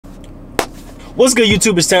What's good,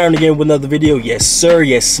 YouTube? It's time again with another video. Yes sir,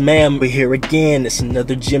 yes ma'am, we're here again. It's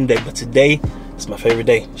another gym day, but today it's my favorite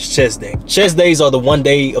day. It's chest day. Chest days are the one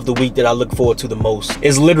day of the week that I look forward to the most.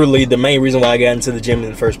 It's literally the main reason why I got into the gym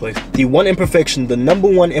in the first place. The one imperfection, the number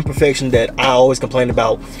one imperfection that I always complain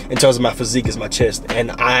about in terms of my physique is my chest,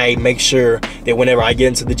 and I make sure that whenever I get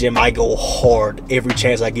into the gym I go hard every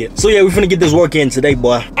chance I get. So yeah, we're finna get this work in today,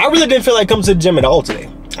 boy. I really didn't feel like coming to the gym at all today.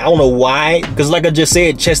 I don't know why, because like I just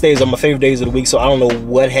said, chest days are my favorite days of the week, so I don't know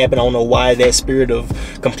what happened. I don't know why that spirit of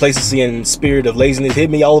complacency and spirit of laziness hit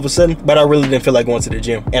me all of a sudden, but I really didn't feel like going to the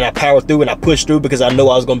gym. And I powered through and I pushed through because I know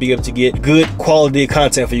I was going to be able to get good quality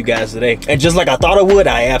content for you guys today. And just like I thought I would,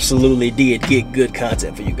 I absolutely did get good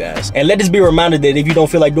content for you guys. And let this be a reminder that if you don't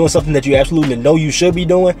feel like doing something that you absolutely know you should be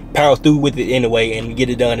doing, power through with it anyway and get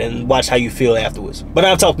it done and watch how you feel afterwards. But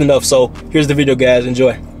I've talked enough, so here's the video, guys.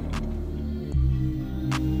 Enjoy.